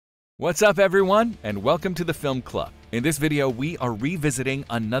What's up everyone, and welcome to the Film Club. In this video, we are revisiting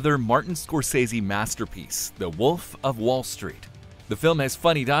another Martin Scorsese masterpiece, The Wolf of Wall Street. The film has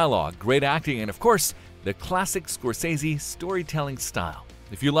funny dialogue, great acting, and of course, the classic Scorsese storytelling style.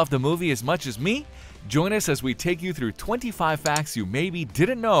 If you love the movie as much as me, join us as we take you through 25 facts you maybe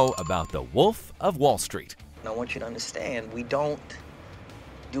didn't know about The Wolf of Wall Street. I want you to understand, we don't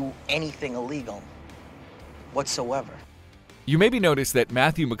do anything illegal whatsoever. You maybe noticed that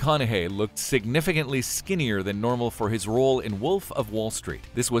Matthew McConaughey looked significantly skinnier than normal for his role in Wolf of Wall Street.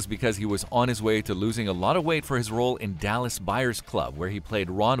 This was because he was on his way to losing a lot of weight for his role in Dallas Buyers Club, where he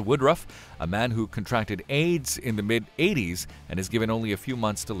played Ron Woodruff, a man who contracted AIDS in the mid-80s and is given only a few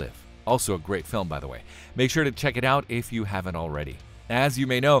months to live. Also a great film, by the way. Make sure to check it out if you haven't already. As you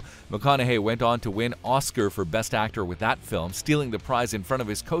may know, McConaughey went on to win Oscar for Best Actor with that film, stealing the prize in front of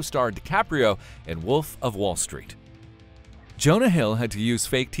his co-star DiCaprio in Wolf of Wall Street. Jonah Hill had to use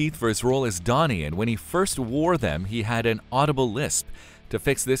fake teeth for his role as Donnie, and when he first wore them, he had an audible lisp. To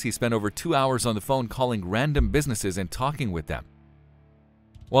fix this, he spent over 2 hours on the phone calling random businesses and talking with them.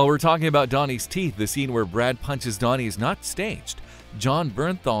 While we're talking about Donnie's teeth, the scene where Brad punches Donnie is not staged. Jon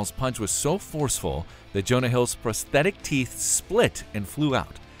Bernthal's punch was so forceful that Jonah Hill's prosthetic teeth split and flew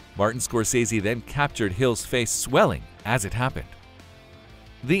out. Martin Scorsese then captured Hill's face swelling as it happened.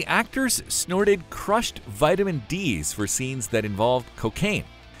 The actors snorted crushed vitamin Ds for scenes that involved cocaine.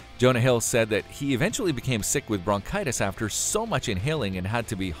 Jonah Hill said that he eventually became sick with bronchitis after so much inhaling and had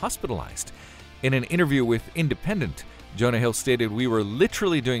to be hospitalized. In an interview with Independent, Jonah Hill stated, "We were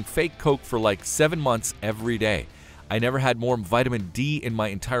literally doing fake coke for like 7 months every day. I never had more vitamin D in my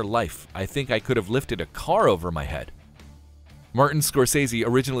entire life. I think I could have lifted a car over my head." Martin Scorsese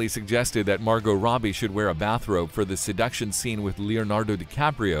originally suggested that Margot Robbie should wear a bathrobe for the seduction scene with Leonardo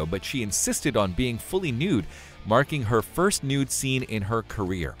DiCaprio, but she insisted on being fully nude, marking her first nude scene in her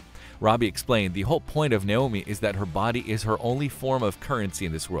career. Robbie explained, "The whole point of Naomi is that her body is her only form of currency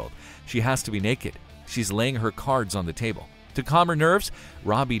in this world. She has to be naked. She's laying her cards on the table." To calm her nerves,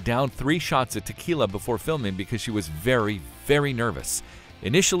 Robbie downed 3 shots of tequila before filming because she was very nervous.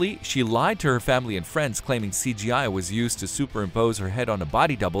 Initially, she lied to her family and friends, claiming CGI was used to superimpose her head on a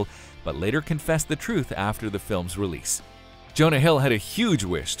body double, but later confessed the truth after the film's release. Jonah Hill had a huge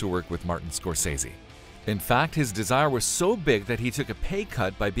wish to work with Martin Scorsese. In fact, his desire was so big that he took a pay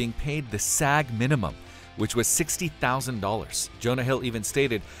cut by being paid the SAG minimum, which was $60,000. Jonah Hill even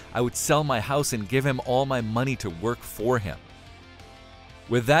stated, "I would sell my house and give him all my money to work for him."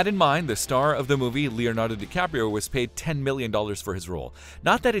 With that in mind, the star of the movie, Leonardo DiCaprio, was paid $10 million for his role.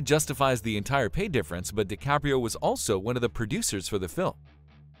 Not that it justifies the entire pay difference, but DiCaprio was also one of the producers for the film.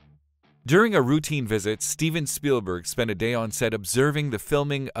 During a routine visit, Steven Spielberg spent a day on set observing the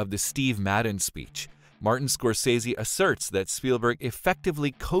filming of the Steve Madden speech. Martin Scorsese asserts that Spielberg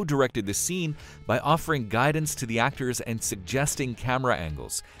effectively co-directed the scene by offering guidance to the actors and suggesting camera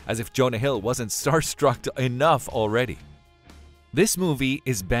angles, as if Jonah Hill wasn't starstruck enough already. This movie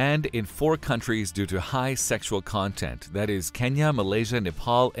is banned in 4 countries due to high sexual content, that is Kenya, Malaysia,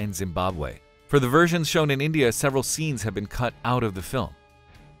 Nepal, and Zimbabwe. For the versions shown in India, several scenes have been cut out of the film.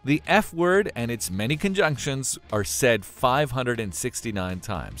 The F word and its many conjunctions are said 569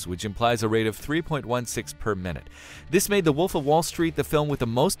 times, which implies a rate of 3.16 per minute. This made The Wolf of Wall Street the film with the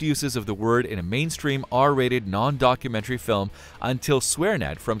most uses of the word in a mainstream R-rated non-documentary film until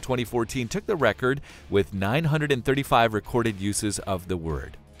SwearNet from 2014 took the record with 935 recorded uses of the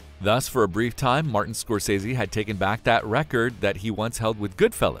word. Thus, for a brief time, Martin Scorsese had taken back that record that he once held with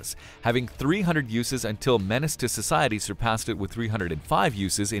Goodfellas, having 300 uses until Menace to Society surpassed it with 305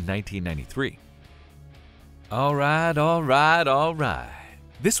 uses in 1993. Alright.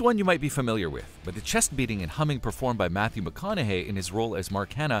 This one you might be familiar with, but the chest beating and humming performed by Matthew McConaughey in his role as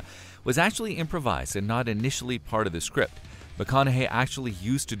Mark Hanna was actually improvised and not initially part of the script. McConaughey actually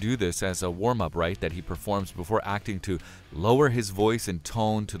used to do this as a warm-up right that he performs before acting to lower his voice and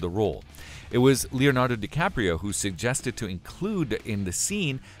tone to the role. It was Leonardo DiCaprio who suggested to include in the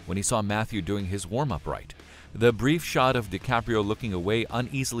scene when he saw Matthew doing his warm-up right. The brief shot of DiCaprio looking away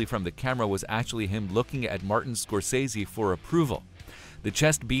uneasily from the camera was actually him looking at Martin Scorsese for approval. The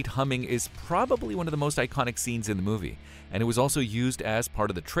chest beat humming is probably one of the most iconic scenes in the movie, and it was also used as part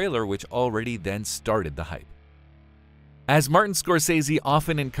of the trailer, which already then started the hype. As Martin Scorsese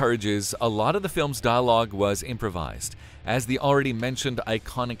often encourages, a lot of the film's dialogue was improvised. As the already mentioned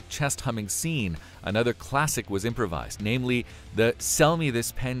iconic chest humming scene, another classic was improvised, namely the "Sell Me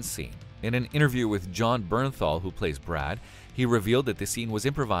This Pen" scene. In an interview with Jon Bernthal, who plays Brad, he revealed that the scene was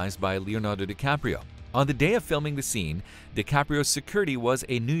improvised by Leonardo DiCaprio. On the day of filming the scene, DiCaprio's security was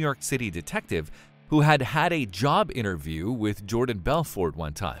a New York City detective who had had a job interview with Jordan Belfort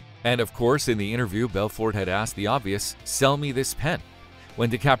one time. And of course, in the interview, Belfort had asked the obvious, "Sell me this pen." When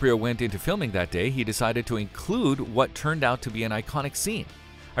DiCaprio went into filming that day, he decided to include what turned out to be an iconic scene.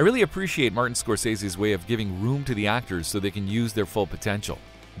 I really appreciate Martin Scorsese's way of giving room to the actors so they can use their full potential.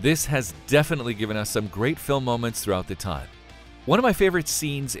 This has definitely given us some great film moments throughout the time. One of my favorite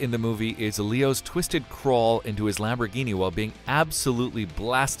scenes in the movie is Leo's twisted crawl into his Lamborghini while being absolutely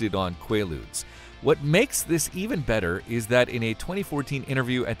blasted on Quaaludes. What makes this even better is that in a 2014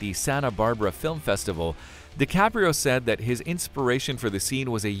 interview at the Santa Barbara Film Festival, DiCaprio said that his inspiration for the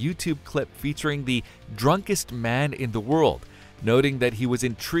scene was a YouTube clip featuring the drunkest man in the world, noting that he was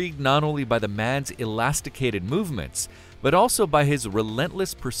intrigued not only by the man's elasticated movements, but also by his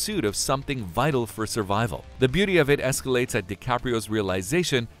relentless pursuit of something vital for survival. The beauty of it escalates at DiCaprio's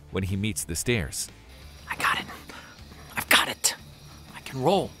realization when he meets the stairs. I got it. I've got it. I can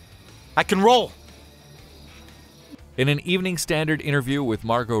roll. I can roll. In an Evening Standard interview with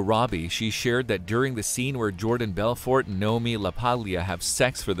Margot Robbie, she shared that during the scene where Jordan Belfort and Nomi LaPaglia have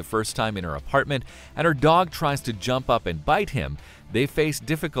sex for the first time in her apartment and her dog tries to jump up and bite him, they face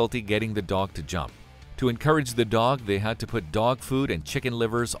difficulty getting the dog to jump. To encourage the dog, they had to put dog food and chicken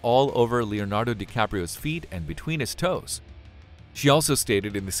livers all over Leonardo DiCaprio's feet and between his toes. She also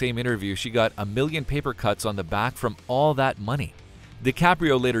stated in the same interview she got 1 million paper cuts on the back from all that money.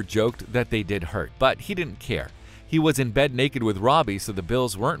 DiCaprio later joked that they did hurt, but he didn't care. He was in bed naked with Robbie, so the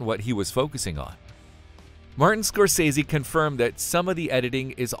bills weren't what he was focusing on. Martin Scorsese confirmed that some of the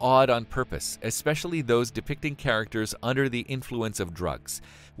editing is odd on purpose, especially those depicting characters under the influence of drugs.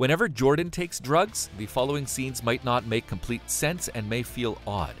 Whenever Jordan takes drugs, the following scenes might not make complete sense and may feel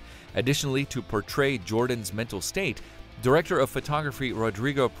odd. Additionally, to portray Jordan's mental state, director of photography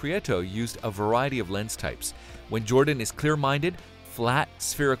Rodrigo Prieto used a variety of lens types. When Jordan is clear-minded, flat,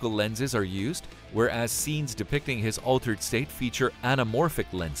 spherical lenses are used, whereas scenes depicting his altered state feature anamorphic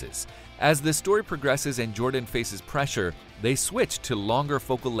lenses. As the story progresses and Jordan faces pressure, they switch to longer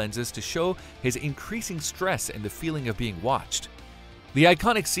focal lenses to show his increasing stress and the feeling of being watched. The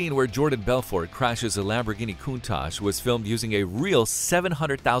iconic scene where Jordan Belfort crashes a Lamborghini Countach was filmed using a real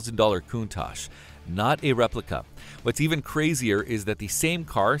 $700,000 Countach, not a replica. What's even crazier is that the same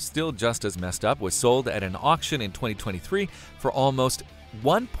car, still just as messed up, was sold at an auction in 2023 for almost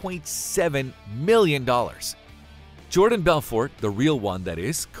 $1.7 million. Jordan Belfort, the real one that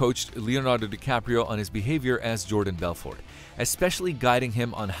is, coached Leonardo DiCaprio on his behavior as Jordan Belfort, especially guiding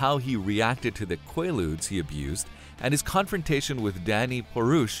him on how he reacted to the Quaaludes he abused and his confrontation with Danny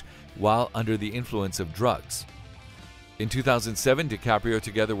Porush while under the influence of drugs. In 2007, DiCaprio,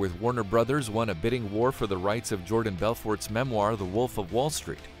 together with Warner Brothers, won a bidding war for the rights of Jordan Belfort's memoir, The Wolf of Wall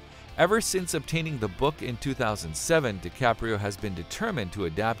Street. Ever since obtaining the book in 2007, DiCaprio has been determined to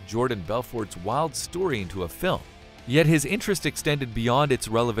adapt Jordan Belfort's wild story into a film. Yet his interest extended beyond its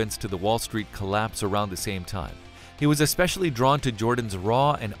relevance to the Wall Street collapse around the same time. He was especially drawn to Jordan's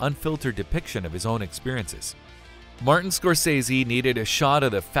raw and unfiltered depiction of his own experiences. Martin Scorsese needed a shot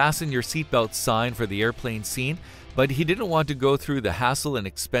of the "fasten your seatbelt" sign for the airplane scene, but he didn't want to go through the hassle and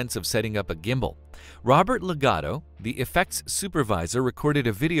expense of setting up a gimbal. Robert Legato, the effects supervisor, recorded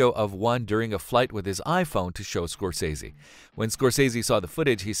a video of one during a flight with his iPhone to show Scorsese. When Scorsese saw the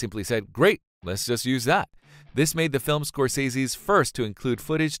footage, he simply said, "Great, let's just use that." This made the film Scorsese's first to include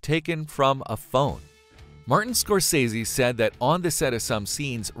footage taken from a phone. Martin Scorsese said that on the set of some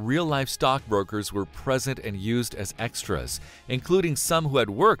scenes, real-life stockbrokers were present and used as extras, including some who had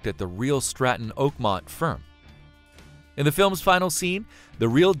worked at the real Stratton Oakmont firm. In the film's final scene, the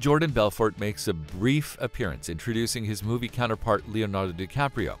real Jordan Belfort makes a brief appearance, introducing his movie counterpart Leonardo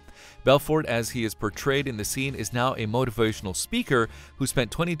DiCaprio. Belfort, as he is portrayed in the scene, is now a motivational speaker who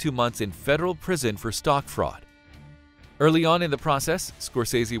spent 22 months in federal prison for stock fraud. Early on in the process,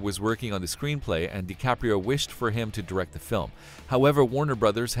 Scorsese was working on the screenplay and DiCaprio wished for him to direct the film. However, Warner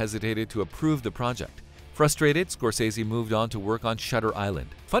Brothers hesitated to approve the project. Frustrated, Scorsese moved on to work on Shutter Island.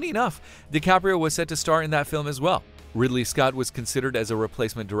 Funny enough, DiCaprio was set to star in that film as well. Ridley Scott was considered as a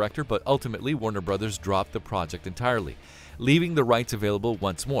replacement director, but ultimately Warner Brothers dropped the project entirely, leaving the rights available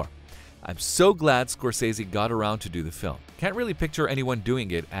once more. I'm so glad Scorsese got around to do the film. Can't really picture anyone doing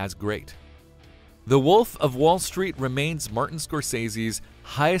it as great. The Wolf of Wall Street remains Martin Scorsese's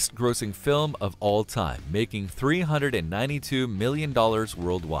highest-grossing film of all time, making $392 million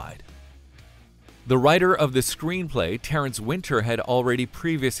worldwide. The writer of the screenplay, Terrence Winter, had already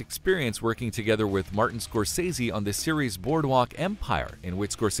previous experience working together with Martin Scorsese on the series Boardwalk Empire, in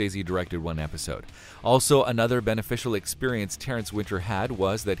which Scorsese directed one episode. Also, another beneficial experience Terrence Winter had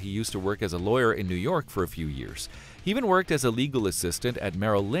was that he used to work as a lawyer in New York for a few years. He even worked as a legal assistant at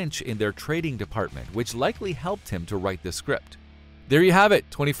Merrill Lynch in their trading department, which likely helped him to write the script. There you have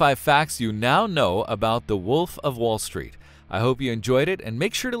it, 25 facts you now know about The Wolf of Wall Street. I hope you enjoyed it, and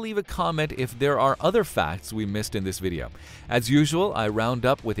make sure to leave a comment if there are other facts we missed in this video. As usual, I round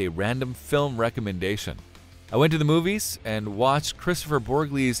up with a random film recommendation. I went to the movies and watched Christopher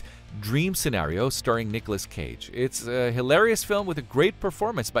Borgle's Dream Scenario starring Nicolas Cage. It's a hilarious film with a great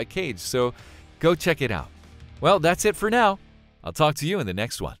performance by Cage, so go check it out. Well, that's it for now. I'll talk to you in the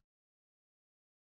next one.